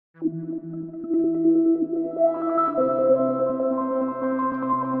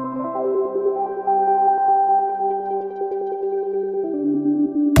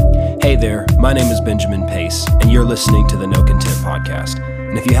My name is Benjamin Pace, and you're listening to the No Content Podcast.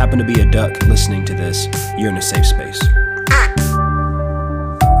 And if you happen to be a duck listening to this, you're in a safe space.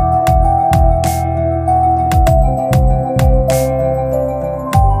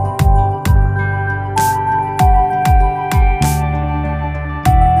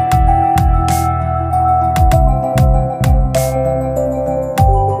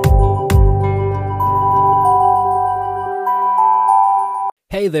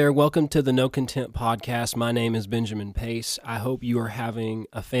 Hey there, welcome to the No Content Podcast. My name is Benjamin Pace. I hope you are having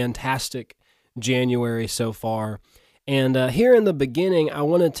a fantastic January so far. And here in the beginning, I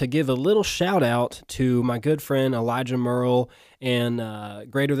wanted to give a little shout out to my good friend Elijah Merle and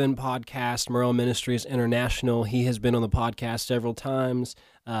Greater Than Podcast, Merle Ministries International. He has been on the podcast several times.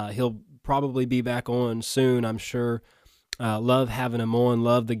 He'll probably be back on soon, I'm sure. Love having him on,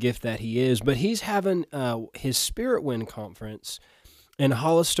 love the gift that he is. But he's having his Spirit Wind Conference in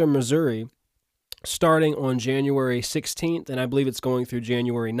Hollister, Missouri, starting on January 16th, and I believe it's going through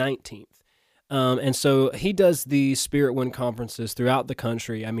January 19th. And so he does the Spirit Wind conferences throughout the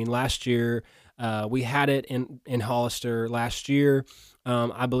country. I mean, last year, we had it in Hollister last year.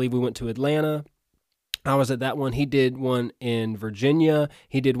 I believe we went to Atlanta. I was at that one. He did one in Virginia.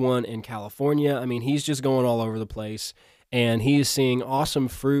 He did one in California. I mean, he's just going all over the place, and he is seeing awesome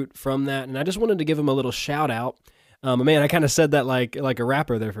fruit from that. And I just wanted to give him a little shout out. Man, I kind of said that like a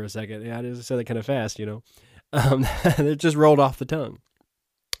rapper there for a second. Yeah, I just said that kind of fast, you know. It just rolled off the tongue.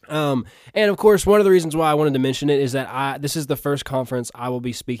 And of course, one of the reasons why I wanted to mention it is that this is the first conference I will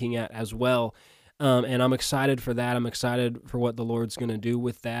be speaking at as well. And I'm excited for that. I'm excited for what the Lord's going to do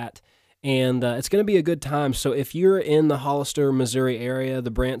with that. And it's going to be a good time. So if you're in the Hollister, Missouri area,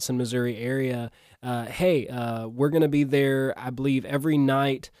 the Branson, Missouri area, we're going to be there, I believe, every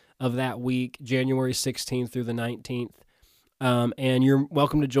night of that week, January 16th through the 19th. And you're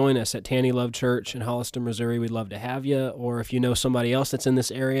welcome to join us at Tanny Love Church in Hollister, Missouri. We'd love to have you. Or if you know somebody else that's in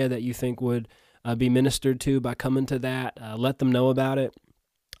this area that you think would be ministered to by coming to that, let them know about it.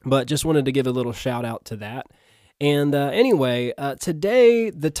 But just wanted to give a little shout out to that. And anyway,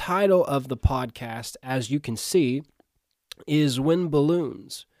 today the title of the podcast, as you can see, is When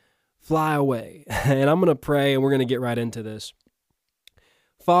Balloons Fly Away. And I'm going to pray and we're going to get right into this.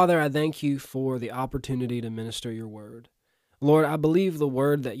 Father, I thank you for the opportunity to minister your word. Lord, I believe the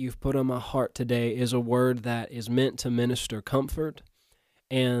word that you've put on my heart today is a word that is meant to minister comfort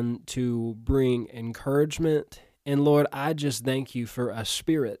and to bring encouragement. And Lord, I just thank you for a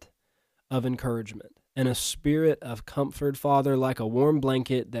spirit of encouragement and a spirit of comfort, Father, like a warm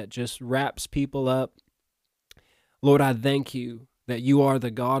blanket that just wraps people up. Lord, I thank you that you are the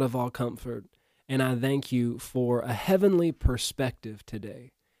God of all comfort. And I thank you for a heavenly perspective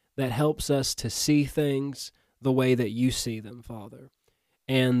today that helps us to see things the way that you see them, Father,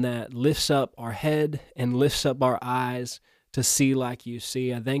 and that lifts up our head and lifts up our eyes to see like you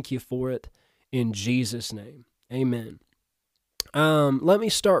see. I thank you for it in Jesus' name. Amen. Let me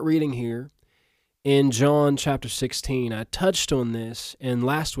start reading here in John chapter 16. I touched on this in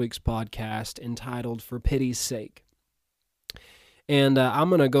last week's podcast entitled For Pity's Sake. And I'm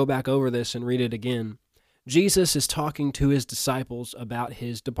going to go back over this and read it again. Jesus is talking to his disciples about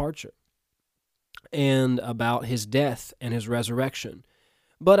his departure and about his death and his resurrection.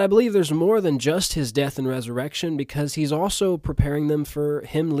 But I believe there's more than just his death and resurrection because he's also preparing them for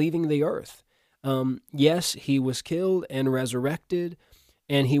him leaving the earth. Yes, he was killed and resurrected,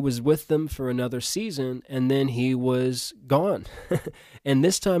 and he was with them for another season, and then he was gone. And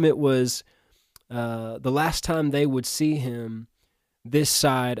this time it was the last time they would see him this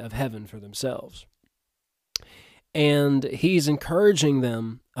side of heaven for themselves. And he's encouraging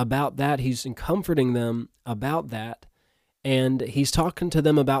them about that. He's comforting them about that. And he's talking to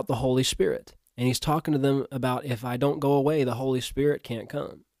them about the Holy Spirit. And he's talking to them about if I don't go away, the Holy Spirit can't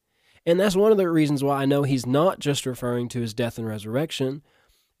come. And that's one of the reasons why I know he's not just referring to his death and resurrection,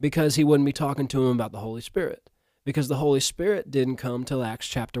 because he wouldn't be talking to them about the Holy Spirit. Because the Holy Spirit didn't come till Acts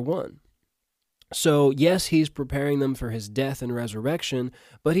chapter 1. So, yes, he's preparing them for his death and resurrection,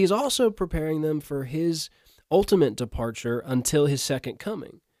 but he's also preparing them for his ultimate departure until his second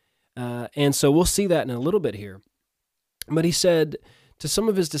coming. And so we'll see that in a little bit here. But he said to some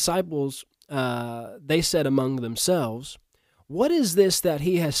of his disciples, they said among themselves, "What is this that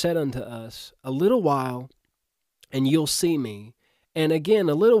he has said unto us? A little while, and you'll see me, and again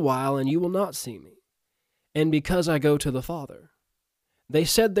a little while, and you will not see me. And because I go to the Father." They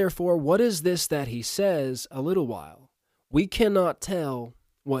said, therefore, "What is this that he says, a little while? We cannot tell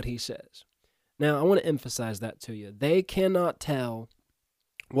what he says." Now, I want to emphasize that to you. They cannot tell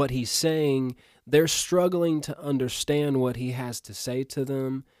what he's saying. They're struggling to understand what he has to say to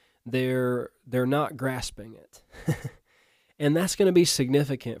them. they're not grasping it. And that's going to be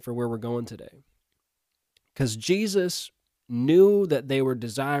significant for where we're going today. Because Jesus knew that they were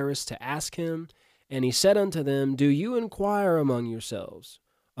desirous to ask him, and he said unto them, Do you inquire among yourselves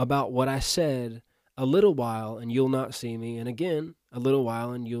about what I said, a little while, and you'll not see me, and again, a little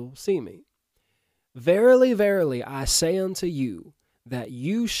while, and you'll see me? Verily, verily, I say unto you, that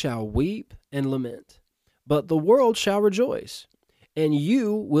you shall weep and lament, but the world shall rejoice, and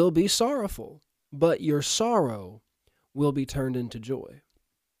you will be sorrowful, but your sorrow will be turned into joy.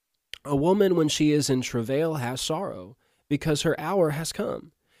 A woman, when she is in travail, has sorrow, because her hour has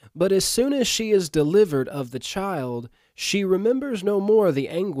come. But as soon as she is delivered of the child, she remembers no more the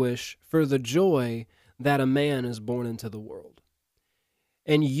anguish for the joy that a man is born into the world.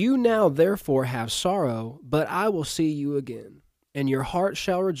 And you now therefore have sorrow, but I will see you again, and your heart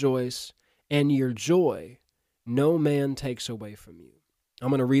shall rejoice, and your joy no man takes away from you. I'm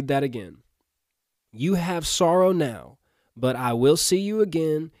going to read that again. You have sorrow now, but I will see you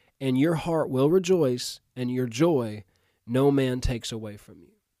again, and your heart will rejoice, and your joy no man takes away from you.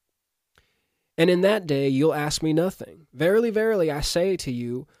 And in that day you'll ask me nothing. Verily, verily, I say to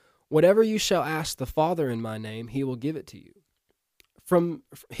you, whatever you shall ask the Father in my name, he will give it to you. From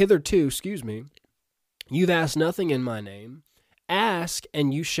hitherto, you've asked nothing in my name. Ask,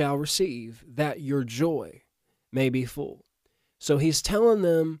 and you shall receive, that your joy may be full. So he's telling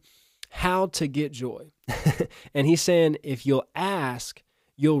them how to get joy. And he's saying, if you'll ask,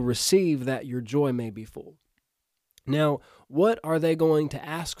 you'll receive, that your joy may be full. Now, what are they going to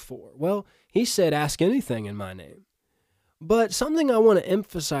ask for? Well, he said, ask anything in my name. But something I want to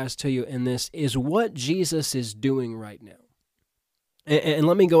emphasize to you in this is what Jesus is doing right now. And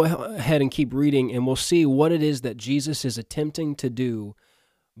let me go ahead and keep reading, and we'll see what it is that Jesus is attempting to do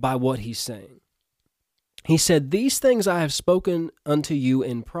by what he's saying. He said, These things I have spoken unto you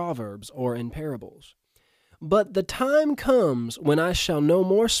in proverbs, or in parables. But the time comes when I shall no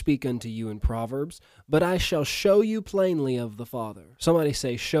more speak unto you in proverbs, but I shall show you plainly of the Father. Somebody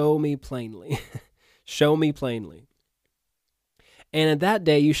say, show me plainly. Show me plainly. And at that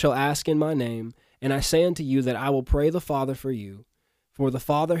day you shall ask in my name, and I say unto you that I will pray the Father for you. For the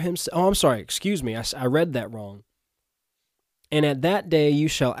Father himself... Oh, I'm sorry, excuse me, I read that wrong. And at that day you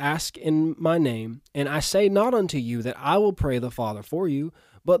shall ask in my name, and I say not unto you that I will pray the Father for you,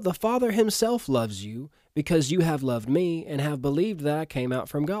 but the Father himself loves you, because you have loved me, and have believed that I came out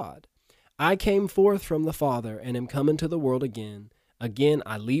from God. I came forth from the Father, and am come into the world again. Again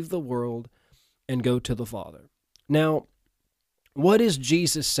I leave the world, and go to the Father. Now, what is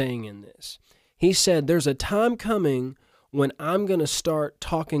Jesus saying in this? He said, there's a time coming when I'm going to start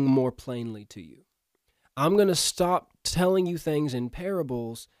talking more plainly to you. I'm going to stop telling you things in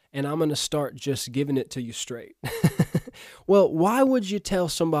parables, and I'm going to start just giving it to you straight. Well, why would you tell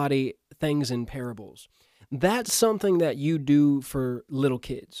somebody things in parables? That's something that you do for little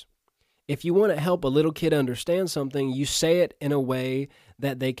kids. If you want to help a little kid understand something, you say it in a way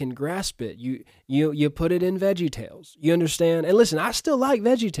that they can grasp it. You put it in VeggieTales. You understand? And listen, I still like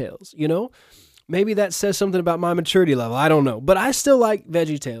VeggieTales, you know? Maybe that says something about my maturity level. I don't know. But I still like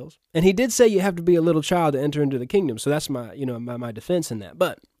VeggieTales. And he did say you have to be a little child to enter into the kingdom. So that's my defense in that.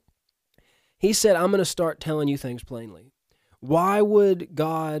 But he said, I'm going to start telling you things plainly. Why would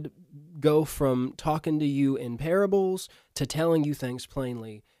God go from talking to you in parables to telling you things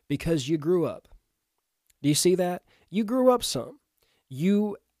plainly? Because you grew up. Do you see that? You grew up some.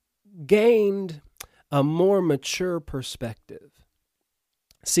 You gained a more mature perspective.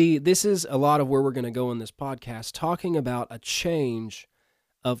 See, this is a lot of where we're going to go in this podcast, talking about a change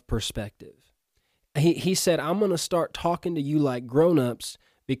of perspective. He said, I'm going to start talking to you like grown-ups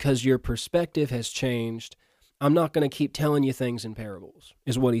because your perspective has changed. I'm not going to keep telling you things in parables,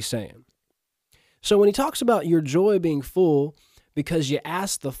 is what he's saying. So when he talks about your joy being full because you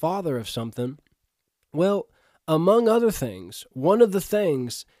asked the Father of something, well, among other things, one of the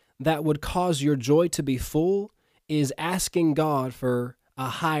things that would cause your joy to be full is asking God for a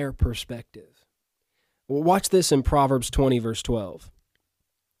higher perspective. Well, watch this in Proverbs 20, verse 12.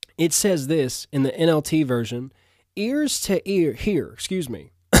 It says this in the NLT version, ears to hear.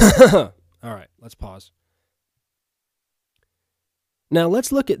 All right, let's pause. Now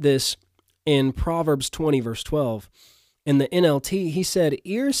let's look at this in Proverbs 20, verse 12. In the NLT, he said,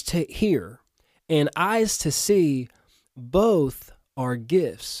 ears to hear and eyes to see, both are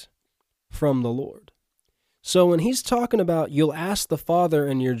gifts from the Lord. So when he's talking about you'll ask the Father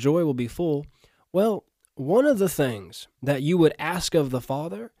and your joy will be full, well, one of the things that you would ask of the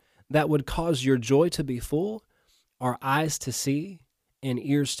Father that would cause your joy to be full are eyes to see and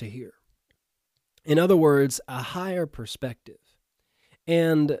ears to hear. In other words, a higher perspective.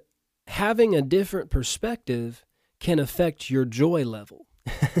 And having a different perspective can affect your joy level.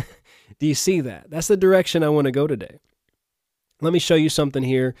 Do you see that? That's the direction I want to go today. Let me show you something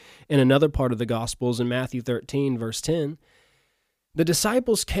here in another part of the Gospels in Matthew 13, verse 10. The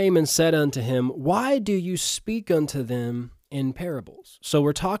disciples came and said unto him, Why do you speak unto them in parables? So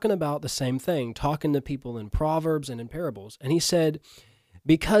we're talking about the same thing, talking to people in Proverbs and in parables. And he said,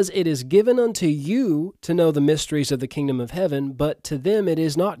 Because it is given unto you to know the mysteries of the kingdom of heaven, but to them it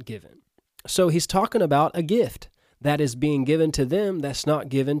is not given. So he's talking about a gift that is being given to them that's not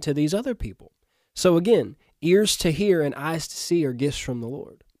given to these other people. So again, ears to hear and eyes to see are gifts from the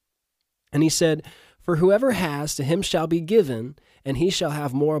Lord. And he said, For whoever has, to him shall be given, and he shall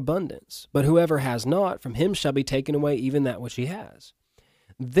have more abundance. But whoever has not, from him shall be taken away even that which he has.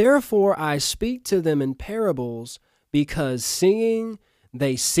 Therefore I speak to them in parables, because seeing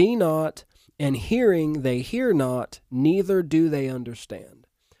they see not, and hearing they hear not, neither do they understand.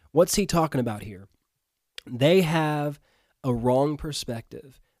 What's he talking about here? They have a wrong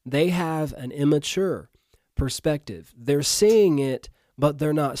perspective. They have an immature perspective. They're seeing it, but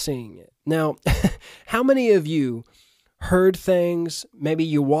they're not seeing it. Now, how many of you heard things, maybe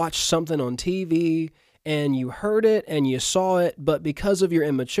you watched something on TV and you heard it and you saw it, but because of your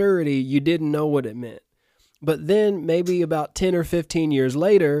immaturity, you didn't know what it meant. But then maybe about 10 or 15 years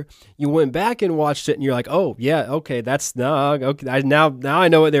later, you went back and watched it and you're like, oh, yeah, okay, that's okay. Now I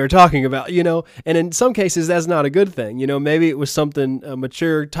know what they were talking about, and in some cases, that's not a good thing. Maybe it was a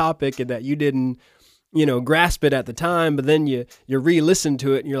mature topic and that you didn't, grasp it at the time, but then you re-listen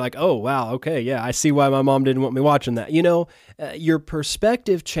to it and you're like, oh, wow, okay, yeah, I see why my mom didn't want me watching that. Your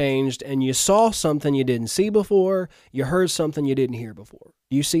perspective changed and you saw something you didn't see before, you heard something you didn't hear before.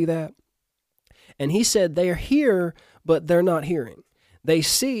 Do you see that? And he said they are here, but they're not hearing. They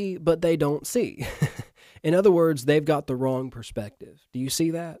see, but they don't see. In other words, they've got the wrong perspective. Do you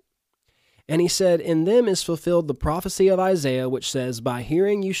see that? And he said, In them is fulfilled the prophecy of Isaiah, which says, By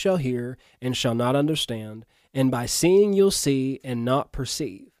hearing you shall hear, and shall not understand, and by seeing you'll see, and not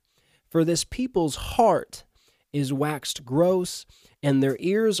perceive. For this people's heart is waxed gross, and their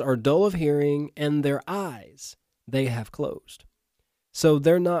ears are dull of hearing, and their eyes they have closed. So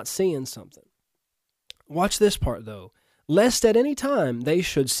they're not seeing something. Watch this part, though. Lest at any time they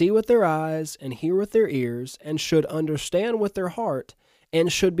should see with their eyes and hear with their ears and should understand with their heart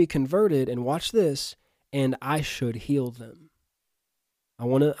and should be converted, and watch this, and I should heal them. I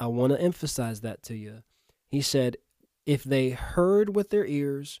want to emphasize that to you. He said, if they heard with their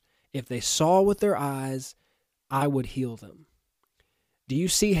ears, if they saw with their eyes, I would heal them. Do you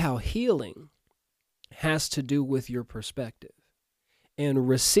see how healing has to do with your perspective? And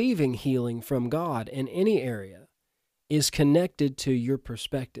receiving healing from God in any area is connected to your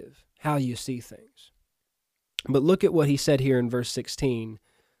perspective, how you see things. But look at what he said here in verse 16.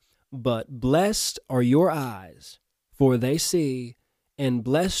 But blessed are your eyes, for they see, and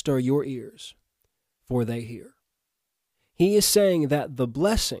blessed are your ears, for they hear. He is saying that the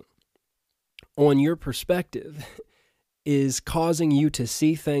blessing on your perspective is causing you to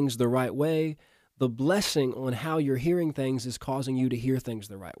see things the right way. The blessing on how you're hearing things is causing you to hear things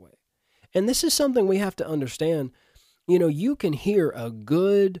the right way. And this is something we have to understand. You can hear a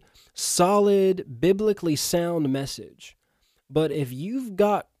good, solid, biblically sound message, but if you've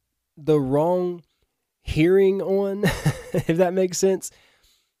got the wrong hearing on, if that makes sense,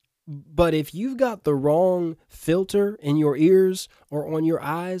 but if you've got the wrong filter in your ears or on your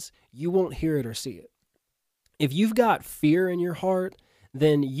eyes, you won't hear it or see it. If you've got fear in your heart,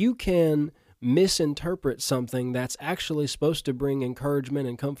 then you can misinterpret something that's actually supposed to bring encouragement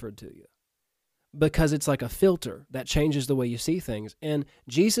and comfort to you, because it's like a filter that changes the way you see things. And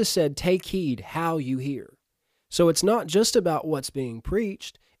Jesus said, take heed how you hear. So it's not just about what's being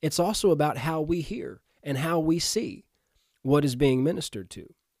preached, it's also about how we hear and how we see what is being ministered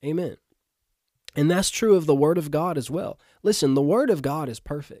to. Amen. And that's true of the Word of God as well. Listen, the Word of God is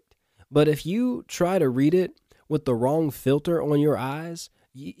perfect, but if you try to read it with the wrong filter on your eyes,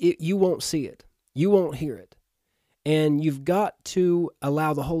 you won't see it. You won't hear it. And you've got to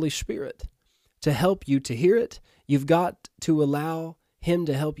allow the Holy Spirit to help you to hear it. You've got to allow Him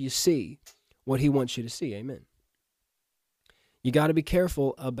to help you see what He wants you to see. Amen. You got to be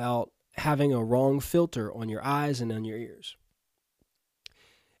careful about having a wrong filter on your eyes and on your ears.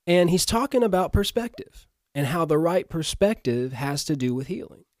 And he's talking about perspective and how the right perspective has to do with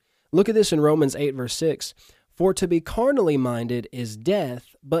healing. Look at this in Romans 8, verse 6. For to be carnally minded is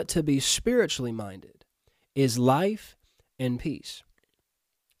death, but to be spiritually minded is life and peace.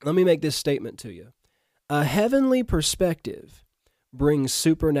 Let me make this statement to you. A heavenly perspective brings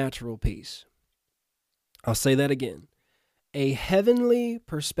supernatural peace. I'll say that again. A heavenly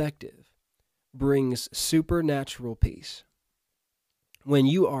perspective brings supernatural peace. When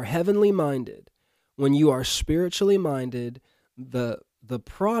you are heavenly minded, when you are spiritually minded, the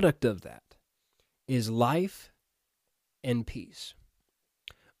product of that is life and peace.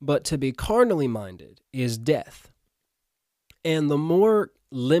 But to be carnally minded is death. And the more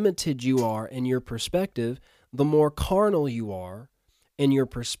limited you are in your perspective, the more carnal you are in your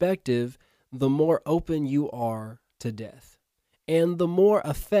perspective, the more open you are to death. And the more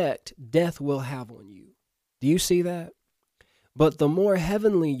effect death will have on you. Do you see that? But the more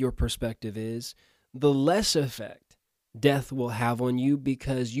heavenly your perspective is, the less effect death will have on you,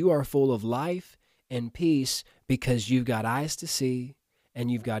 because you are full of life and peace, because you've got eyes to see and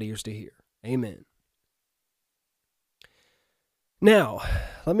you've got ears to hear. Amen. Now,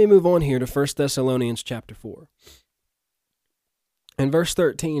 let me move on here to 1 Thessalonians chapter 4. In verse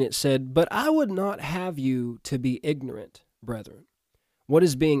 13 it said, "But I would not have you to be ignorant, brethren." What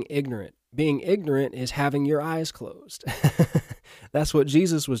is being ignorant? Being ignorant is having your eyes closed. That's what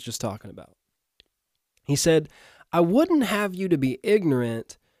Jesus was just talking about. He said, "I wouldn't have you to be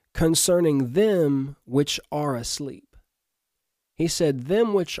ignorant concerning them which are asleep." He said,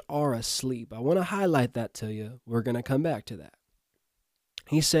 them which are asleep. I want to highlight that to you. We're going to come back to that.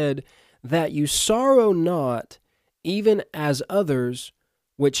 He said, "that you sorrow not, even as others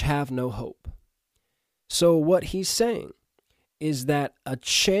which have no hope." So what he's saying is that a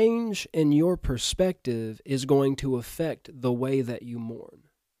change in your perspective is going to affect the way that you mourn.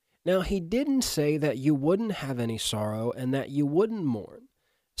 Now, he didn't say that you wouldn't have any sorrow and that you wouldn't mourn.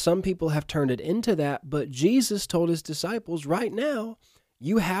 Some people have turned it into that, but Jesus told his disciples, right now,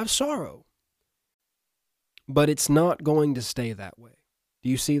 you have sorrow. But it's not going to stay that way. Do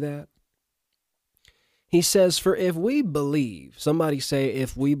you see that? He says, "For if we believe," somebody say,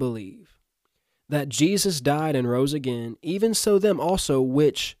 if we believe, "that Jesus died and rose again, even so them also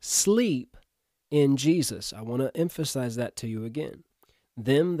which sleep in Jesus." I want to emphasize that to you again.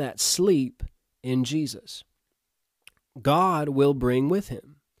 Them that sleep in Jesus, God will bring with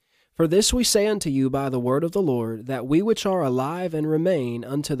him. "For this we say unto you by the word of the Lord, that we which are alive and remain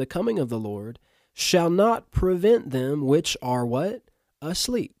unto the coming of the Lord shall not prevent them which are" what?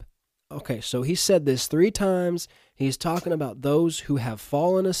 Asleep. Okay, so he said this 3 times. He's talking about those who have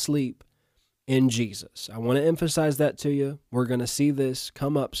fallen asleep in Jesus. I want to emphasize that to you. We're going to see this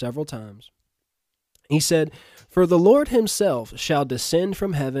come up several times. He said, "For the Lord himself shall descend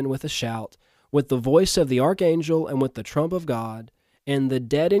from heaven with a shout, with the voice of the archangel, and with the trump of God, and the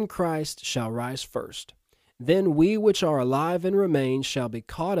dead in Christ shall rise first. Then we which are alive and remain shall be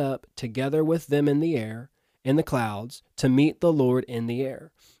caught up together with them in the air, in the clouds, to meet the Lord in the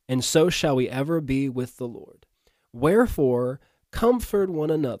air. And so shall we ever be with the Lord. Wherefore, comfort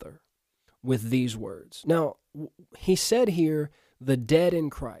one another with these words." Now, he said here, the dead in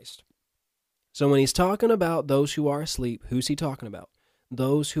Christ. So when he's talking about those who are asleep, who's he talking about?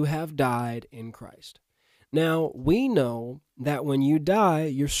 Those who have died in Christ. Now, we know that when you die,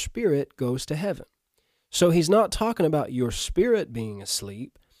 your spirit goes to heaven. So he's not talking about your spirit being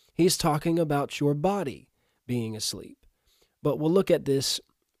asleep. He's talking about your body being asleep. But we'll look at this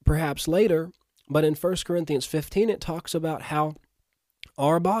perhaps later. But in 1 Corinthians 15, it talks about how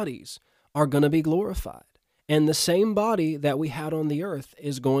our bodies are going to be glorified. And the same body that we had on the earth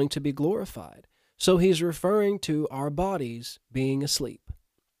is going to be glorified. So he's referring to our bodies being asleep.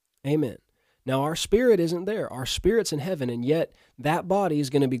 Amen. Now, our spirit isn't there. Our spirit's in heaven, and yet that body is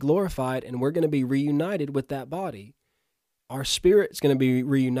going to be glorified, and we're going to be reunited with that body. Our spirit's going to be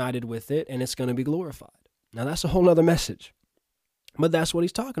reunited with it, and it's going to be glorified. Now, that's a whole other message, but that's what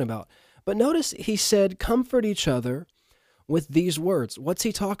he's talking about. But notice he said, comfort each other with these words. What's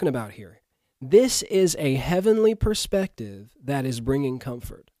he talking about here? This is a heavenly perspective that is bringing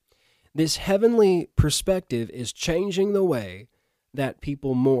comfort. This heavenly perspective is changing the way that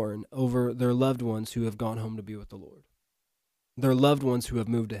people mourn over their loved ones who have gone home to be with the Lord, their loved ones who have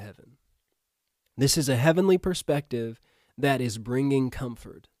moved to heaven. This is a heavenly perspective that is bringing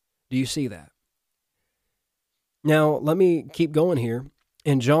comfort. Do you see that? Now, let me keep going here.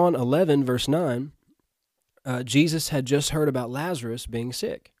 In John 11, verse 9, Jesus had just heard about Lazarus being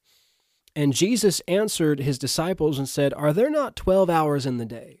sick. And Jesus answered his disciples and said, Are there not 12 hours in the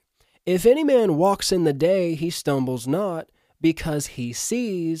day? If any man walks in the day, he stumbles not, because he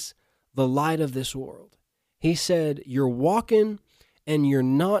sees the light of this world. He said, you're walking and you're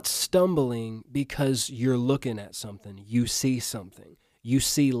not stumbling because you're looking at something. You see something. You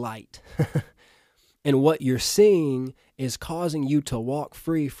see light. And what you're seeing is causing you to walk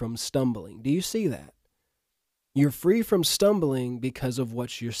free from stumbling. Do you see that? You're free from stumbling because of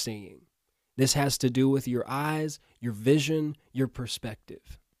what you're seeing. This has to do with your eyes, your vision, your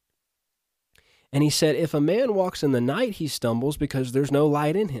perspective. And he said, if a man walks in the night, he stumbles because there's no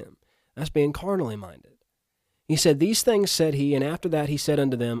light in him. That's being carnally minded. He said, these things said he, and after that he said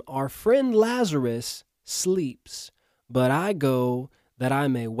unto them, our friend Lazarus sleeps, but I go that I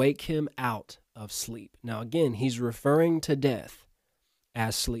may wake him out of sleep. Now again, he's referring to death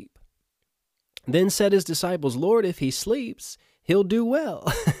as sleep. Then said his disciples, Lord, if he sleeps, he'll do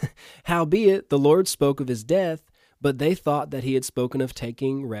well. Howbeit, the Lord spoke of his death, but they thought that he had spoken of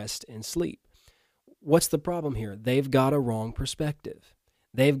taking rest and sleep. What's the problem here? They've got a wrong perspective.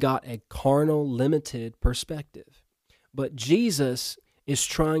 They've got a carnal, limited perspective. But Jesus is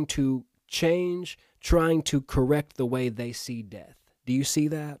trying to change, trying to correct the way they see death. Do you see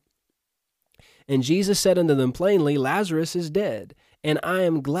that? And Jesus said unto them plainly, Lazarus is dead, and I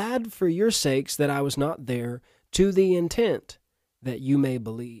am glad for your sakes that I was not there, to the intent that you may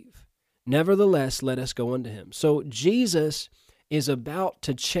believe. Nevertheless, let us go unto him. So Jesus is about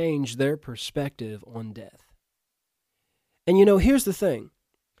to change their perspective on death. And here's the thing.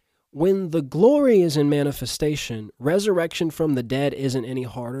 When the glory is in manifestation, resurrection from the dead isn't any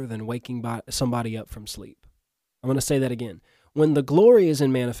harder than waking somebody up from sleep. I'm going to say that again. When the glory is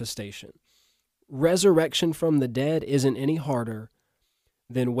in manifestation, resurrection from the dead isn't any harder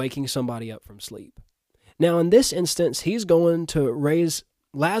than waking somebody up from sleep. Now, in this instance, he's going to raise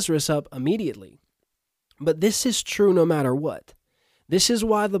Lazarus up immediately. But this is true no matter what. This is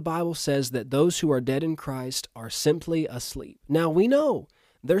why the Bible says that those who are dead in Christ are simply asleep. Now, we know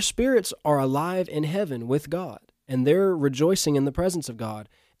their spirits are alive in heaven with God, and they're rejoicing in the presence of God,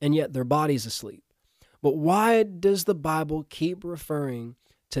 and yet their body's asleep. But why does the Bible keep referring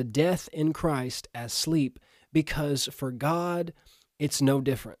to death in Christ as sleep? Because for God, it's no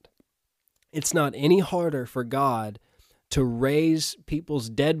different. It's not any harder for God to raise people's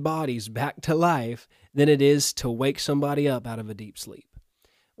dead bodies back to life than it is to wake somebody up out of a deep sleep.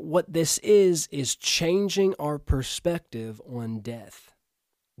 What this is changing our perspective on death.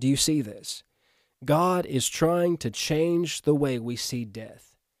 Do you see this? God is trying to change the way we see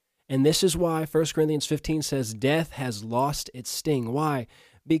death. And this is why 1 Corinthians 15 says death has lost its sting. Why?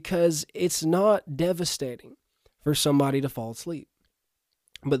 Because it's not devastating for somebody to fall asleep.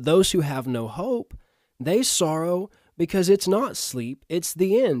 But those who have no hope, they sorrow because it's not sleep, it's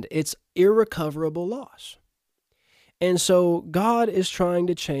the end. It's irrecoverable loss. And so God is trying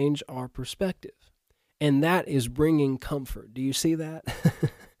to change our perspective, and that is bringing comfort. Do you see that?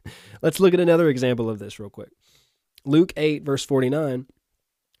 Let's look at another example of this real quick. Luke 8, verse 49,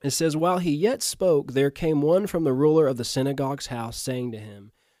 it says, while he yet spoke, there came one from the ruler of the synagogue's house, saying to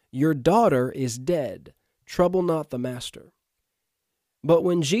him, your daughter is dead. Trouble not the master. But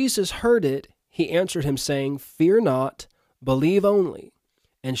when Jesus heard it, he answered him, saying, fear not, believe only,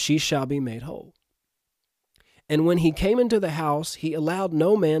 and she shall be made whole. And when he came into the house, he allowed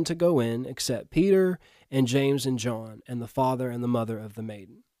no man to go in except Peter and James and John, and the father and the mother of the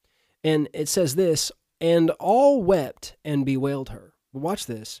maiden. And it says this, and all wept and bewailed her. Watch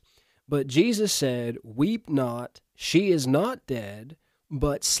this. But Jesus said, weep not, she is not dead,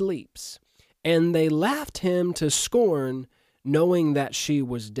 but sleeps. And they laughed him to scorn, knowing that she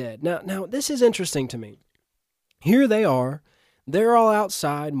was dead. Now, this is interesting to me. Here they are. They're all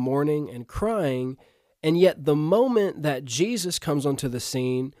outside mourning and crying, and yet the moment that Jesus comes onto the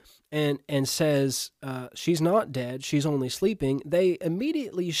scene and says, she's not dead, she's only sleeping, they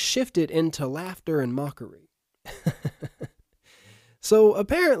immediately shifted into laughter and mockery. So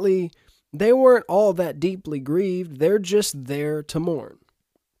apparently, they weren't all that deeply grieved. They're just there to mourn.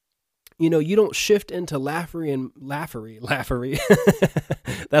 You don't shift into laughery.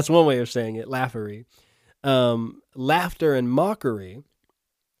 That's one way of saying it, laughery. Laughter and mockery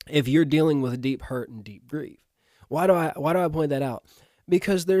if you're dealing with deep hurt and deep grief. Why do I point that out?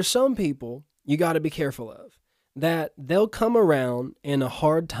 Because there's some people you got to be careful of, that they'll come around in a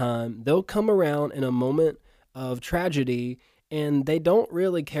hard time, they'll come around in a moment of tragedy, and they don't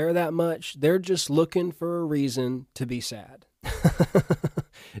really care that much. They're just looking for a reason to be sad.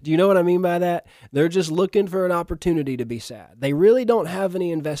 Do you know what I mean by that? They're just looking for an opportunity to be sad. They really don't have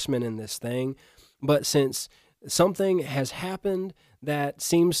any investment in this thing, but since something has happened that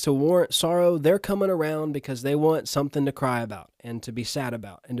seems to warrant sorrow, they're coming around because they want something to cry about and to be sad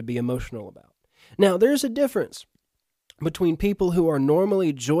about and to be emotional about. Now, there's a difference between people who are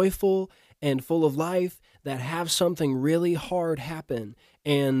normally joyful and full of life that have something really hard happen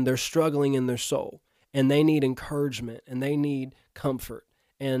and they're struggling in their soul and they need encouragement and they need comfort.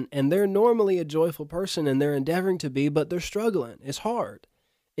 And they're normally a joyful person and they're endeavoring to be, but they're struggling. It's hard.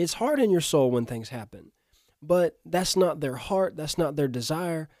 It's hard in your soul when things happen. But that's not their heart. That's not their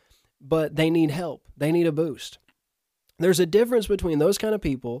desire. But they need help. They need a boost. There's a difference between those kind of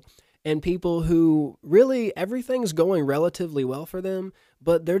people and people who really everything's going relatively well for them,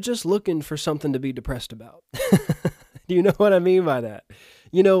 but they're just looking for something to be depressed about. Do you know what I mean by that?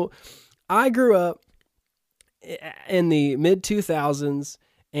 You know, I grew up in the mid 2000s,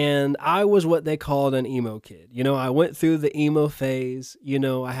 and I was what they called an emo kid. You know, I went through the emo phase. You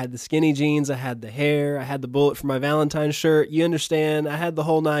know, I had the skinny jeans, I had the hair, I had the bullet for my Valentine's shirt. You understand? I had the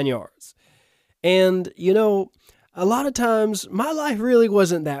whole 9 yards. And, you know, a lot of times my life really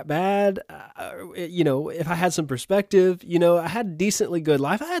wasn't that bad. You know, if I had some perspective, you know, I had a decently good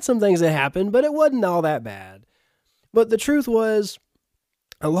life. I had some things that happened, but it wasn't all that bad. But the truth was,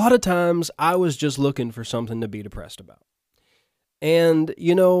 a lot of times I was just looking for something to be depressed about. And,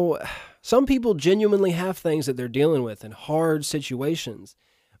 you know, some people genuinely have things that they're dealing with in hard situations.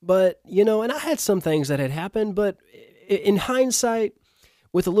 But, you know, and I had some things that had happened, but in hindsight,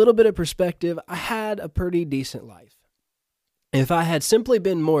 with a little bit of perspective, I had a pretty decent life. If I had simply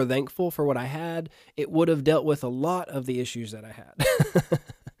been more thankful for what I had, it would have dealt with a lot of the issues that I had.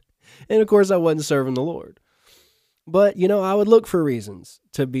 And of course, I wasn't serving the Lord. But, you know, I would look for reasons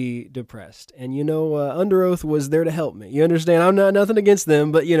to be depressed. And, you know, Under Oath was there to help me. You understand? I'm not nothing against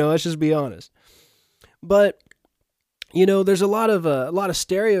them, but, you know, let's just be honest. But, you know, there's a lot of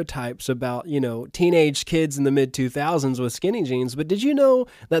stereotypes about, you know, teenage kids in the mid 2000s with skinny jeans. But did you know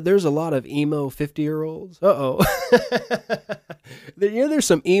that there's a lot of emo 50-year-olds? Uh-oh. You know, there's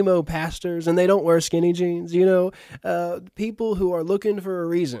some emo pastors and they don't wear skinny jeans. You know, people who are looking for a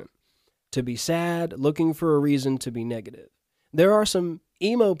reason to be sad, looking for a reason to be negative. There are some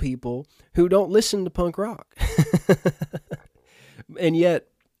emo people who don't listen to punk rock. And yet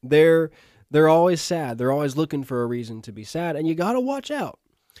they're always sad. They're always looking for a reason to be sad. And you got to watch out,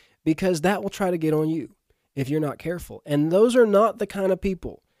 because that will try to get on you if you're not careful. And those are not the kind of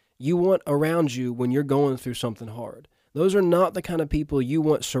people you want around you when you're going through something hard. Those are not the kind of people you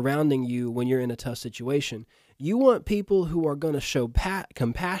want surrounding you when you're in a tough situation. You want people who are going to show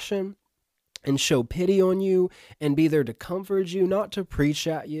compassion and show pity on you and be there to comfort you, not to preach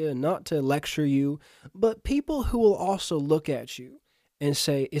at you, not to lecture you, but people who will also look at you and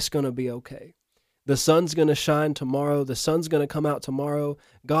say, it's going to be okay. The sun's going to shine tomorrow. The sun's going to come out tomorrow.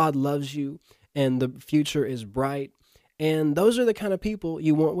 God loves you, and the future is bright. And those are the kind of people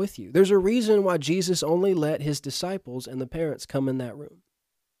you want with you. There's a reason why Jesus only let his disciples and the parents come in that room.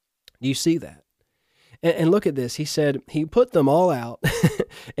 Do you see that? And look at this. He said, he put them all out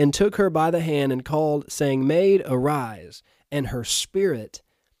and took her by the hand and called, saying, Maid, arise. And her spirit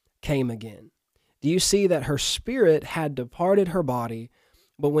came again. Do you see that her spirit had departed her body,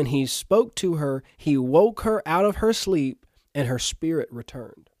 but when he spoke to her, he woke her out of her sleep and her spirit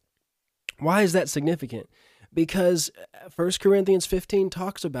returned. Why is that significant? Because 1 Corinthians 15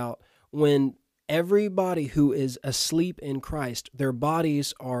 talks about when everybody who is asleep in Christ, their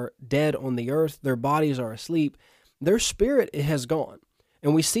bodies are dead on the earth, their bodies are asleep, their spirit has gone.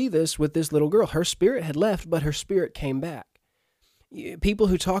 And we see this with this little girl. Her spirit had left, but her spirit came back. People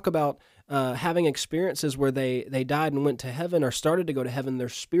who talk about having experiences where they died and went to heaven or started to go to heaven, their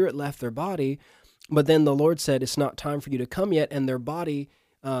spirit left their body, but then the Lord said, it's not time for you to come yet, and their body,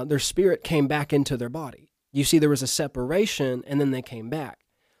 their spirit came back into their body. You see, there was a separation, and then they came back.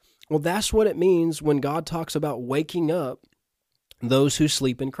 Well, that's what it means when God talks about waking up those who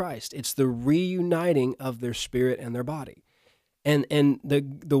sleep in Christ. It's the reuniting of their spirit and their body. And the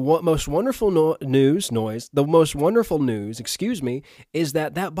most wonderful news, is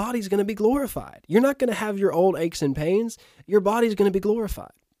that body's going to be glorified. You're not going to have your old aches and pains. Your body's going to be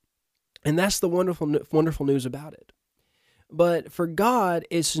glorified. And that's the wonderful news about it. But for God,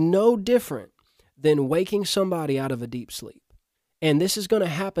 it's no different than waking somebody out of a deep sleep. And this is going to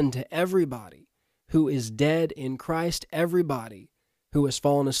happen to everybody who is dead in Christ, everybody who has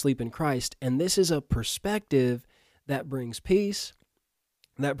fallen asleep in Christ. And this is a perspective that brings peace,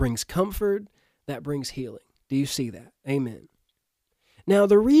 that brings comfort, that brings healing. Do you see that? Amen. Now,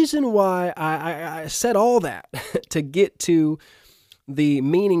 the reason why I said all that to get to the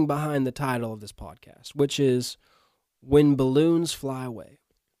meaning behind the title of this podcast, which is When Balloons Fly Away.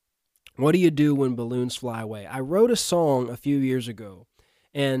 What do you do when balloons fly away? I wrote a song a few years ago,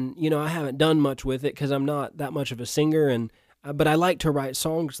 and, you know, I haven't done much with it because I'm not that much of a singer, but I like to write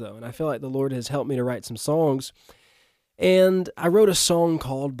songs, though, and I feel like the Lord has helped me to write some songs. And I wrote a song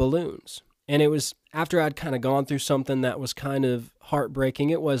called Balloons, and it was after I'd kind of gone through something that was kind of heartbreaking.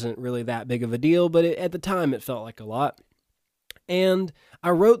 It wasn't really that big of a deal, but at the time it felt like a lot. And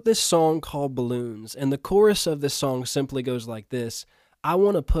I wrote this song called Balloons, and the chorus of this song simply goes like this: I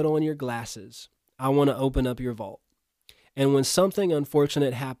want to put on your glasses. I want to open up your vault. And when something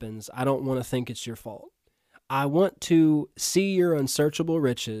unfortunate happens, I don't want to think it's your fault. I want to see your unsearchable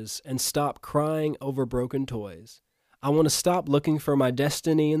riches and stop crying over broken toys. I want to stop looking for my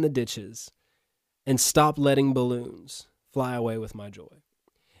destiny in the ditches and stop letting balloons fly away with my joy.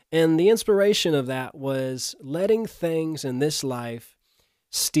 And the inspiration of that was letting things in this life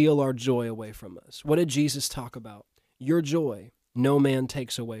steal our joy away from us. What did Jesus talk about? Your joy, no man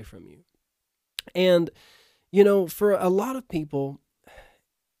takes away from you. And, for a lot of people,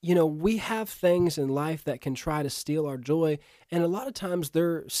 we have things in life that can try to steal our joy, and a lot of times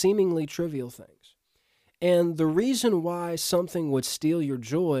they're seemingly trivial things. And the reason why something would steal your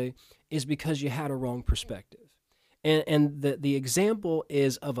joy is because you had a wrong perspective. And the example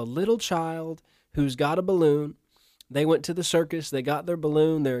is of a little child who's got a balloon. They went to the circus, they got their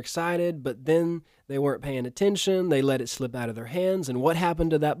balloon, they're excited, but then they weren't paying attention, they let it slip out of their hands, and what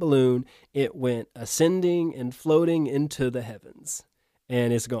happened to that balloon? It went ascending and floating into the heavens.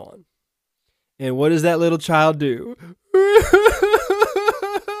 And it's gone. And what does that little child do?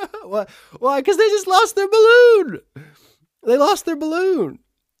 Why? Because they just lost their balloon. They lost their balloon.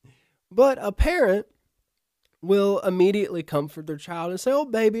 But a parent will immediately comfort their child and say, oh,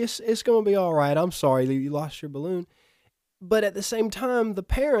 baby, it's going to be all right. I'm sorry that you lost your balloon. But at the same time, the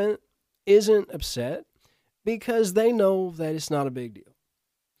parent isn't upset because they know that it's not a big deal.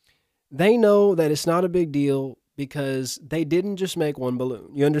 They know that it's not a big deal because they didn't just make one balloon.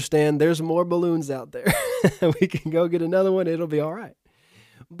 You understand? There's more balloons out there. We can go get another one. It'll be all right.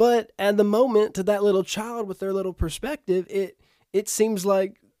 But at the moment, to that little child with their little perspective, it seems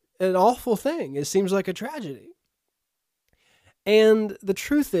like an awful thing. It seems like a tragedy. And the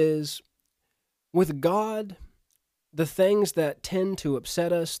truth is, with God, the things that tend to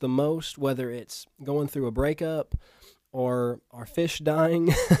upset us the most, whether it's going through a breakup or our fish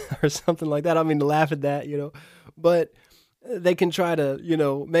dying or something like that. I mean, to laugh at that, but they can try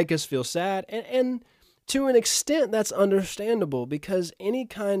to, make us feel sad. And to an extent, that's understandable because any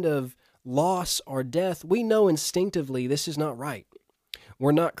kind of loss or death, we know instinctively this is not right.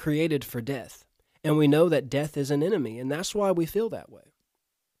 We're not created for death. And we know that death is an enemy, and that's why we feel that way.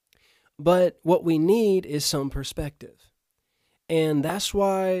 But what we need is some perspective. And that's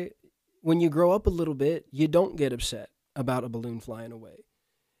why when you grow up a little bit, you don't get upset about a balloon flying away.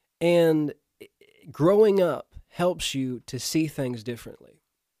 And growing up helps you to see things differently.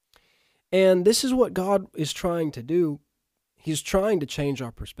 And this is what God is trying to do. He's trying to change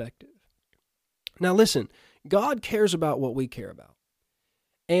our perspective. Now listen, God cares about what we care about.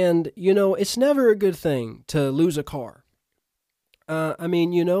 And, it's never a good thing to lose a car.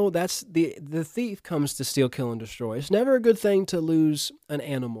 That's the thief comes to steal, kill, and destroy. It's never a good thing to lose an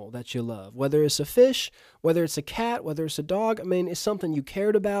animal that you love, whether it's a fish, whether it's a cat, whether it's a dog. It's something you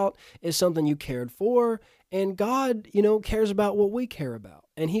cared about, it's something you cared for, and God, cares about what we care about,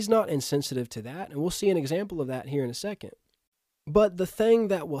 and He's not insensitive to that, and we'll see an example of that here in a second. But the thing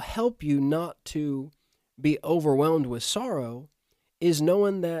that will help you not to be overwhelmed with sorrow is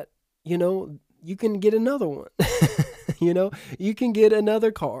knowing that, you can get another one. You can get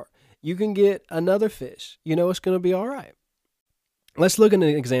another car. You can get another fish. It's going to be all right. Let's look at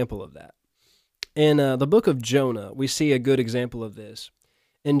an example of that. In the book of Jonah, we see a good example of this.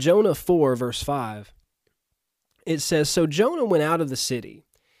 In Jonah 4, verse 5, it says, So Jonah went out of the city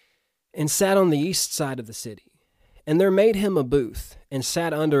and sat on the east side of the city. And there made him a booth and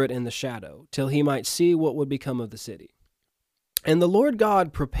sat under it in the shadow till he might see what would become of the city. And the Lord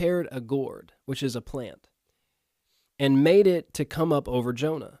God prepared a gourd, which is a plant, and made it to come up over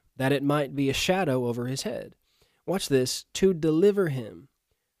Jonah, that it might be a shadow over his head. Watch this, to deliver him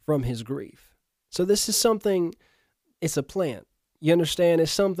from his grief. So this is something, it's a plant. You understand?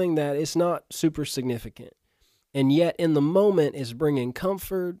 It's something that is not super significant. And yet in the moment it's bringing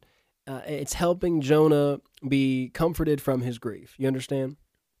comfort. It's helping Jonah be comforted from his grief. You understand?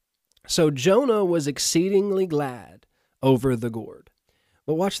 So Jonah was exceedingly glad over the gourd.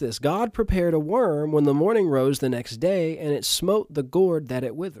 But watch this. God prepared a worm when the morning rose the next day, and it smote the gourd that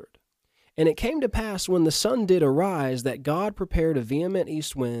it withered. And it came to pass when the sun did arise that God prepared a vehement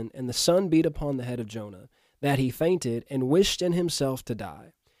east wind, and the sun beat upon the head of Jonah, that he fainted and wished in himself to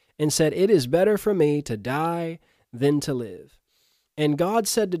die, and said, It is better for me to die than to live. And God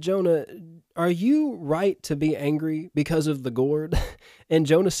said to Jonah, Are you right to be angry because of the gourd? And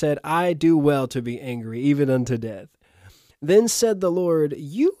Jonah said, I do well to be angry, even unto death. Then said the Lord,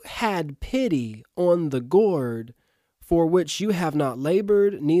 You had pity on the gourd for which you have not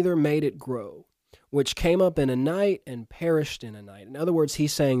labored, neither made it grow, which came up in a night and perished in a night. In other words,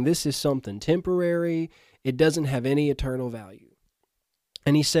 he's saying this is something temporary. It doesn't have any eternal value.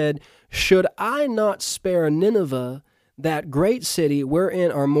 And he said, Should I not spare Nineveh, that great city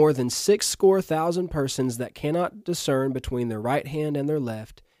wherein are more than 60,000 persons that cannot discern between their right hand and their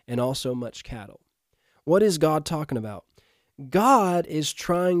left, and also much cattle. What is God talking about? God is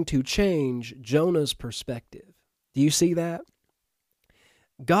trying to change Jonah's perspective. Do you see that?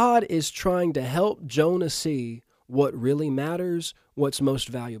 God is trying to help Jonah see what really matters, what's most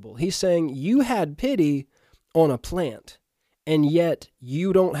valuable. He's saying, you had pity on a plant, and yet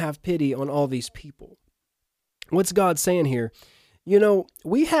you don't have pity on all these people. What's God saying here? You know,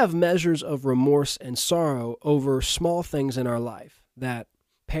 we have measures of remorse and sorrow over small things in our life that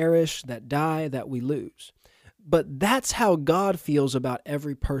perish, that die, that we lose. But that's how God feels about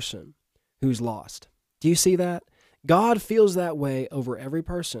every person who's lost. Do you see that? God feels that way over every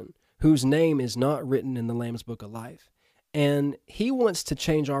person whose name is not written in the Lamb's Book of Life. And He wants to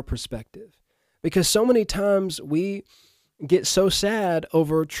change our perspective, because so many times we get so sad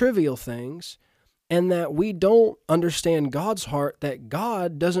over trivial things, and that we don't understand God's heart, that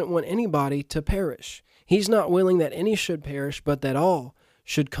God doesn't want anybody to perish. He's not willing that any should perish, but that all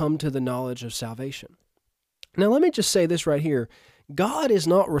should come to the knowledge of salvation. Now, let me just say this right here. God is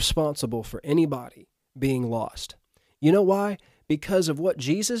not responsible for anybody being lost. You know why? Because of what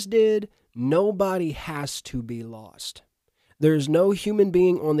Jesus did, nobody has to be lost. There's no human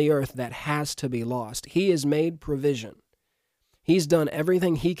being on the earth that has to be lost. He has made provision. He's done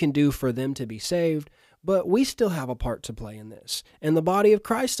everything He can do for them to be saved, but we still have a part to play in this. And the body of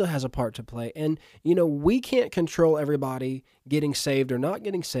Christ still has a part to play. And, you know, we can't control everybody getting saved or not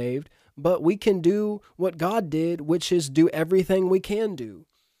getting saved, but we can do what God did, which is do everything we can do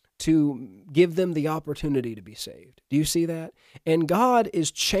to give them the opportunity to be saved. Do you see that? And God is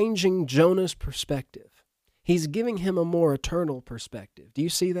changing Jonah's perspective. He's giving him a more eternal perspective. Do you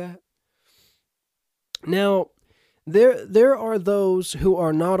see that? Now, there are those who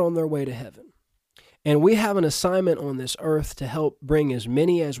are not on their way to heaven, and we have an assignment on this earth to help bring as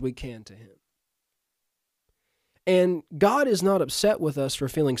many as we can to Him. And God is not upset with us for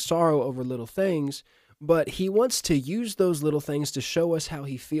feeling sorrow over little things, but He wants to use those little things to show us how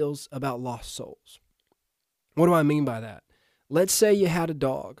He feels about lost souls. What do I mean by that? Let's say you had a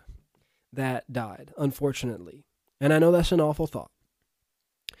dog that died, unfortunately, and I know that's an awful thought,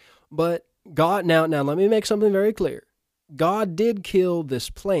 but God, now let me make something very clear. God did kill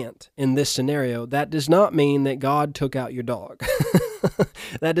this plant in this scenario. That does not mean that God took out your dog.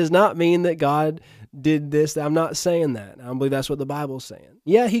 That does not mean that God did this. I'm not saying that. I don't believe that's what the Bible's saying.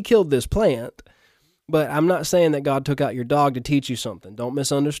 Yeah, He killed this plant, but I'm not saying that God took out your dog to teach you something. Don't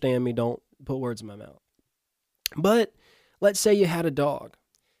misunderstand me. Don't put words in my mouth. But let's say you had a dog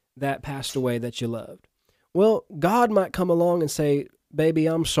that passed away that you loved. Well, God might come along and say, baby,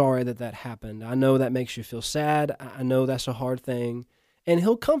 I'm sorry that happened. I know that makes you feel sad. I know that's a hard thing. And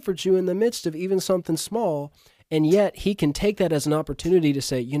He'll comfort you in the midst of even something small. And yet He can take that as an opportunity to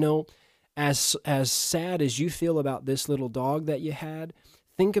say, you know, as sad as you feel about this little dog that you had,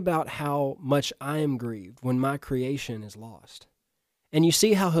 think about how much I am grieved when my creation is lost. And you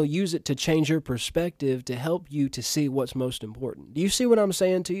see how He'll use it to change your perspective to help you to see what's most important. Do you see what I'm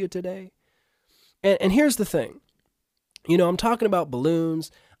saying to you today? And here's the thing. You know, I'm talking about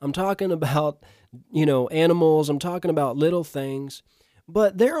balloons, I'm talking about, you know, animals, I'm talking about little things,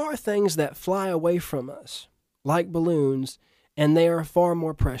 but there are things that fly away from us, like balloons, and they are far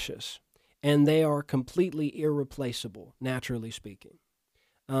more precious, and they are completely irreplaceable, naturally speaking.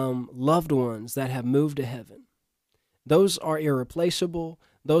 Loved ones that have moved to heaven, those are irreplaceable,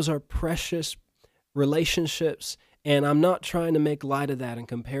 those are precious relationships, and I'm not trying to make light of that and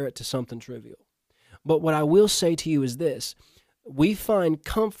compare it to something trivial. But what I will say to you is this. We find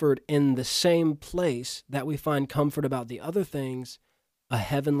comfort in the same place that we find comfort about the other things, a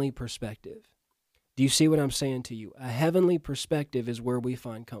heavenly perspective. Do you see what I'm saying to you? A heavenly perspective is where we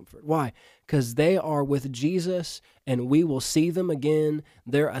find comfort. Why? Because they are with Jesus, and we will see them again.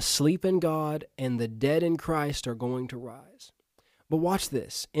 They're asleep in God, and the dead in Christ are going to rise. But watch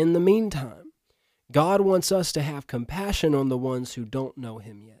this. In the meantime, God wants us to have compassion on the ones who don't know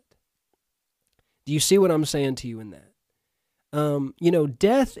Him yet. Do you see what I'm saying to you in that? You know,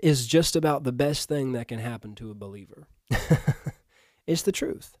 death is just about the best thing that can happen to a believer. It's the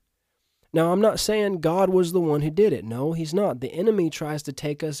truth. Now, I'm not saying God was the one who did it. No, He's not. The enemy tries to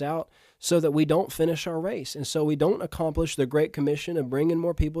take us out so that we don't finish our race, and so we don't accomplish the Great Commission of bringing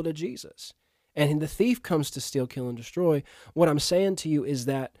more people to Jesus. And the thief comes to steal, kill, and destroy. What I'm saying to you is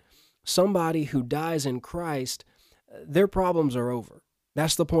that somebody who dies in Christ, their problems are over.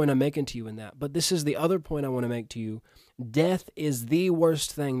 That's the point I'm making to you in that. But this is the other point I want to make to you. Death is the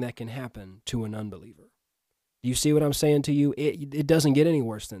worst thing that can happen to an unbeliever. Do you see what I'm saying to you? It doesn't get any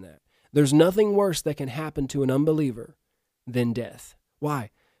worse than that. There's nothing worse that can happen to an unbeliever than death.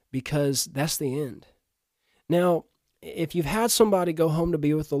 Why? Because that's the end. Now, if you've had somebody go home to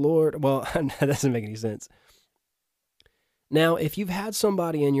be with the Lord, well, that doesn't make any sense. Now, if you've had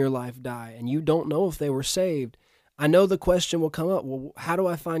somebody in your life die and you don't know if they were saved, I know the question will come up, well, how do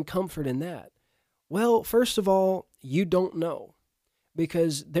I find comfort in that? Well, first of all, you don't know,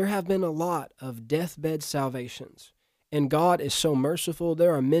 because there have been a lot of deathbed salvations, and God is so merciful.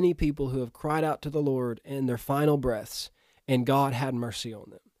 There are many people who have cried out to the Lord in their final breaths, and God had mercy on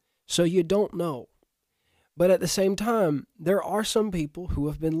them. So you don't know. But at the same time, there are some people who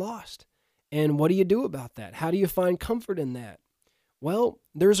have been lost. And what do you do about that? How do you find comfort in that? Well,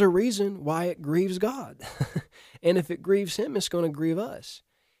 there's a reason why it grieves God. And if it grieves him, it's going to grieve us.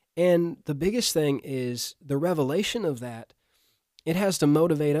 And the biggest thing is the revelation of that. It has to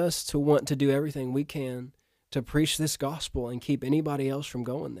motivate us to want to do everything we can to preach this gospel and keep anybody else from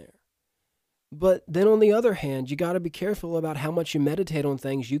going there. But then on the other hand, you got to be careful about how much you meditate on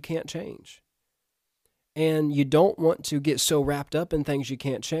things you can't change. And you don't want to get so wrapped up in things you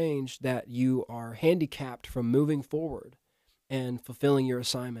can't change that you are handicapped from moving forward and fulfilling your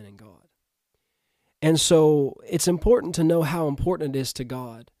assignment in God. And so it's important to know how important it is to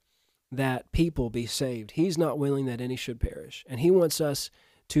God that people be saved. He's not willing that any should perish. And he wants us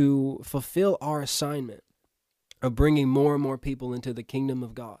to fulfill our assignment of bringing more and more people into the kingdom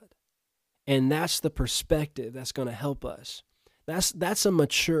of God. And that's the perspective that's going to help us. That's a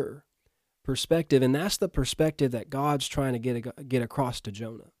mature perspective, and that's the perspective that God's trying to get across to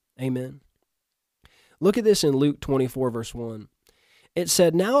Jonah. Amen. Look at this in Luke 24, verse 1. It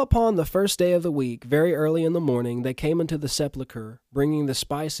said, "Now upon the first day of the week, very early in the morning, they came into the sepulchre, bringing the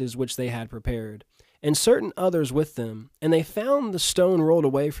spices which they had prepared, and certain others with them. And they found the stone rolled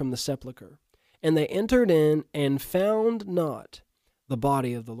away from the sepulchre. And they entered in and found not the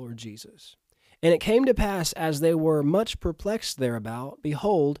body of the Lord Jesus. And it came to pass, as they were much perplexed thereabout,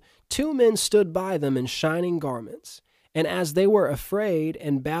 behold, 2 men stood by them in shining garments. And as they were afraid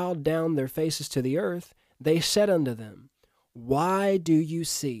and bowed down their faces to the earth, they said unto them, Why do you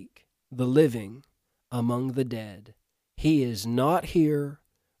seek the living among the dead? He is not here,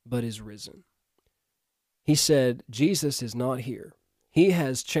 but is risen." He said, Jesus is not here. He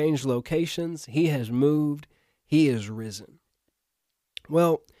has changed locations. He has moved. He is risen.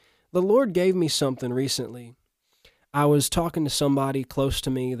 Well, the Lord gave me something recently. I was talking to somebody close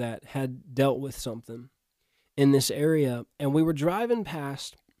to me that had dealt with something in this area, and we were driving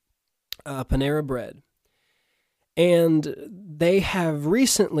past Panera Bread. And they have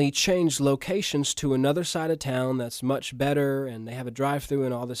recently changed locations to another side of town that's much better, and they have a drive-thru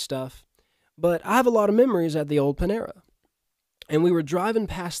and all this stuff. But I have a lot of memories at the old Panera. And we were driving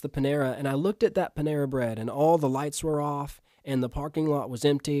past the Panera, and I looked at that Panera Bread, and all the lights were off, and the parking lot was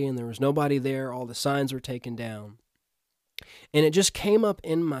empty, and there was nobody there. All the signs were taken down. And it just came up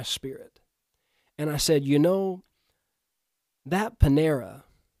in my spirit. And I said, you know, that Panera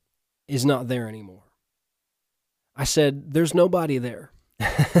is not there anymore. I said, there's nobody there.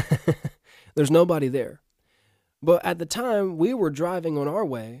 There's nobody there. But at the time, we were driving on our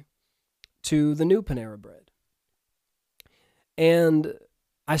way to the new Panera Bread. And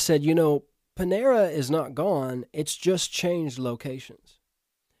I said, you know, Panera is not gone. It's just changed locations.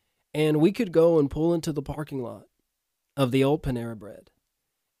 And we could go and pull into the parking lot of the old Panera Bread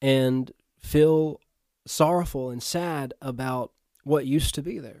and feel sorrowful and sad about what used to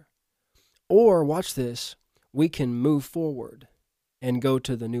be there. Or, watch this, we can move forward and go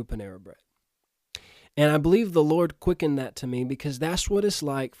to the new Panera Bread. And I believe the Lord quickened that to me because that's what it's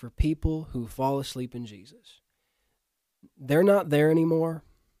like for people who fall asleep in Jesus. They're not there anymore.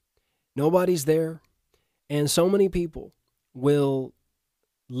 Nobody's there. And so many people will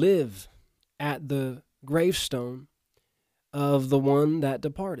live at the gravestone of the one that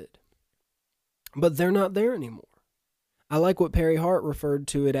departed. But they're not there anymore. I like what Perry Hart referred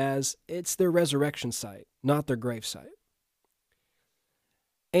to it as, it's their resurrection site, not their grave site.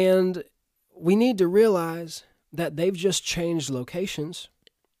 And we need to realize that they've just changed locations.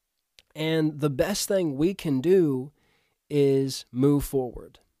 And the best thing we can do is move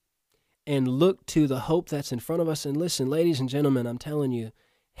forward and look to the hope that's in front of us. And listen, ladies and gentlemen, I'm telling you,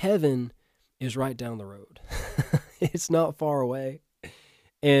 heaven is right down the road. It's not far away.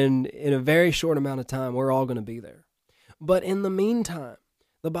 And in a very short amount of time, we're all going to be there. But in the meantime,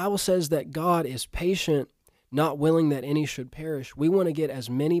 the Bible says that God is patient, not willing that any should perish. We want to get as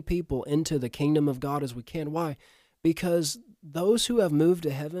many people into the kingdom of God as we can. Why? Because those who have moved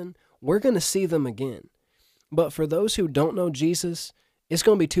to heaven, we're going to see them again. But for those who don't know Jesus, it's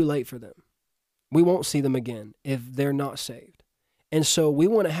going to be too late for them. We won't see them again if they're not saved. And so we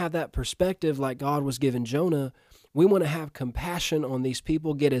want to have that perspective like God was giving Jonah, We want to have compassion on these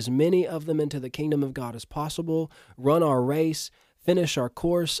people, get as many of them into the kingdom of God as possible, run our race, finish our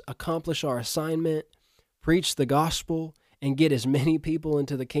course, accomplish our assignment, preach the gospel, and get as many people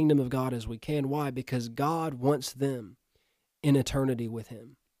into the kingdom of God as we can. Why? Because God wants them in eternity with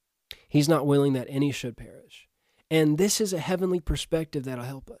him. He's not willing that any should perish. And this is a heavenly perspective that'll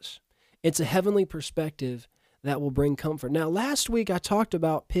help us. It's a heavenly perspective that will bring comfort. Now, last week I talked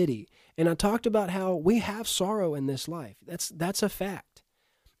about pity, and I talked about how we have sorrow in this life. That's a fact.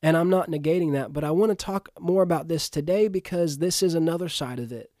 And I'm not negating that, but I want to talk more about this today because this is another side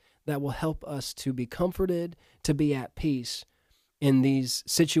of it that will help us to be comforted, to be at peace in these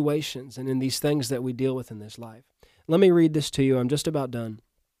situations and in these things that we deal with in this life. Let me read this to you. I'm just about done.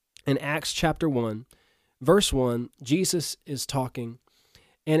 In Acts chapter 1, verse 1, Jesus is talking.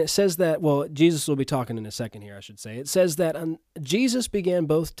 And it says that, well, Jesus will be talking in a second here, I should say. It says that Jesus began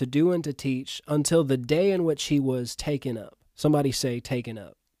both to do and to teach until the day in which he was taken up. Somebody say, taken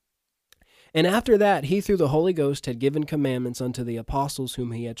up. And after that, he through the Holy Ghost had given commandments unto the apostles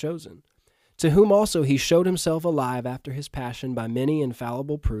whom he had chosen, to whom also he showed himself alive after his passion by many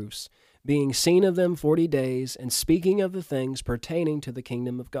infallible proofs, being seen of them 40 days, and speaking of the things pertaining to the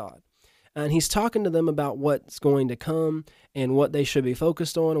kingdom of God. And he's talking to them about what's going to come and what they should be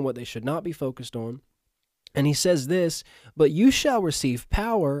focused on and what they should not be focused on. And he says this, but you shall receive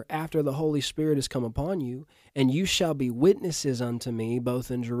power after the Holy Spirit has come upon you, and you shall be witnesses unto me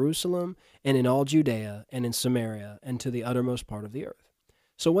both in Jerusalem and in all Judea and in Samaria and to the uttermost part of the earth.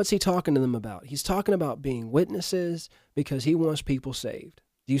 So what's he talking to them about? He's talking about being witnesses because he wants people saved.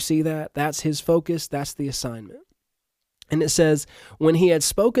 Do you see that? That's his focus. That's the assignment. And it says, when he had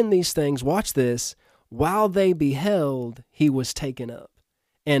spoken these things, watch this, while they beheld, he was taken up,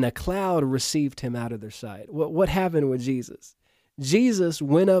 and a cloud received him out of their sight. What happened with Jesus? Jesus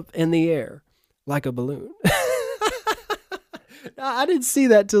went up in the air like a balloon. I didn't see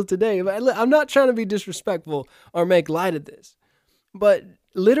that till today. But I'm not trying to be disrespectful or make light of this. But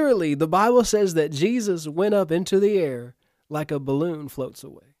literally, the Bible says that Jesus went up into the air like a balloon floats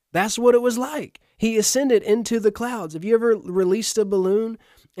away. That's what it was like. He ascended into the clouds. Have you ever released a balloon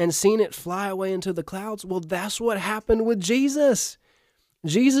and seen it fly away into the clouds? Well, that's what happened with Jesus.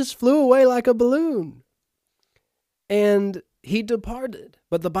 Jesus flew away like a balloon. And he departed.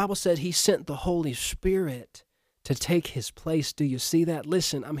 But the Bible said he sent the Holy Spirit to take his place. Do you see that?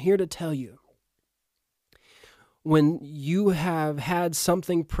 Listen, I'm here to tell you. When you have had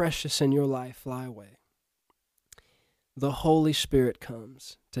something precious in your life fly away, the Holy Spirit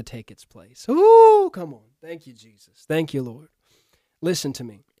comes to take its place. Ooh, come on. Thank you, Jesus. Thank you, Lord. Listen to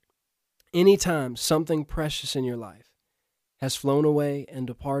me. Anytime something precious in your life has flown away and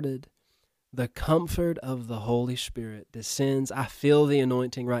departed, the comfort of the Holy Spirit descends. I feel the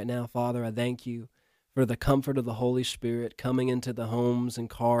anointing right now, Father. I thank you for the comfort of the Holy Spirit coming into the homes and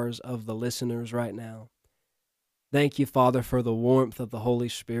cars of the listeners right now. Thank you, Father, for the warmth of the Holy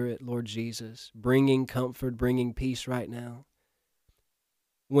Spirit, Lord Jesus, bringing comfort, bringing peace right now.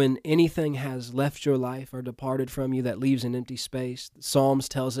 When anything has left your life or departed from you that leaves an empty space, Psalms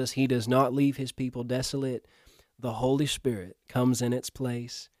tells us he does not leave his people desolate. The Holy Spirit comes in its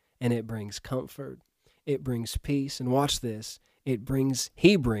place, and it brings comfort. It brings peace. And watch this. He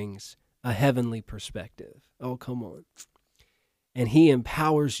brings a heavenly perspective. Oh, come on. And he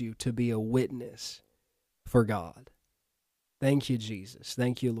empowers you to be a witness for God. Thank you, Jesus.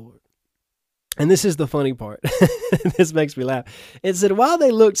 Thank you, Lord. And this is the funny part. This makes me laugh. It said, while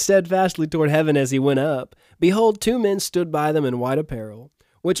they looked steadfastly toward heaven as he went up, behold, 2 men stood by them in white apparel,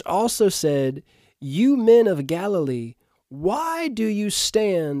 which also said, you men of Galilee, why do you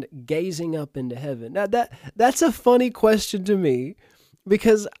stand gazing up into heaven? Now that's a funny question to me,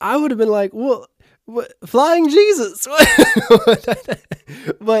 because I would have been like, well, flying Jesus.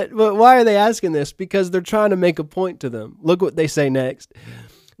 But why are they asking this? Because they're trying to make a point to them. Look what they say next.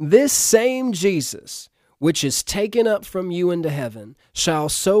 This same Jesus, which is taken up from you into heaven, shall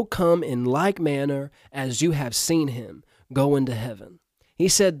so come in like manner as you have seen him go into heaven. He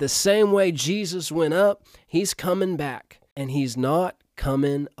said the same way Jesus went up, he's coming back, and he's not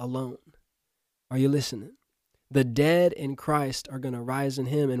coming alone. Are you listening? The dead in Christ are going to rise in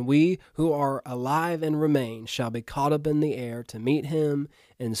him, and we who are alive and remain shall be caught up in the air to meet him,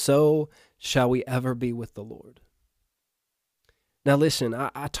 and so shall we ever be with the Lord. Now listen,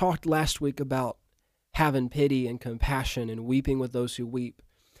 I talked last week about having pity and compassion and weeping with those who weep,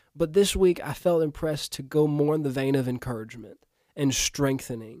 but this week I felt impressed to go more in the vein of encouragement and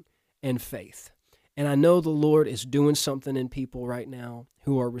strengthening and faith. And I know the Lord is doing something in people right now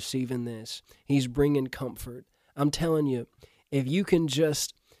who are receiving this. He's bringing comfort. I'm telling you, if you can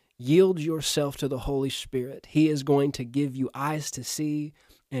just Yield yourself to the Holy Spirit. He is going to give you eyes to see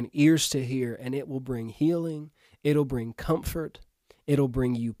and ears to hear, and it will bring healing. It'll bring comfort. It'll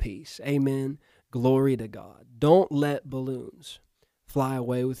bring you peace. Amen. Glory to God. Don't let balloons fly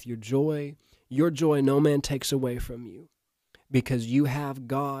away with your joy. Your joy no man takes away from you, because you have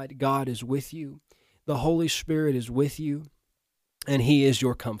God. God is with you. The Holy Spirit is with you, and He is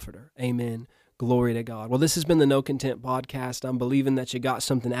your comforter. Amen. Glory to God. Well, this has been the No Content Podcast. I'm believing that you got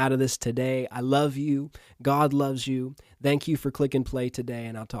something out of this today. I love you. God loves you. Thank you for clicking play today,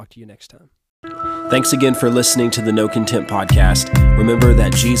 and I'll talk to you next time. Thanks again for listening to the No Content Podcast. Remember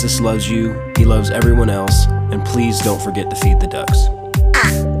that Jesus loves you. He loves everyone else. And please don't forget to feed the ducks.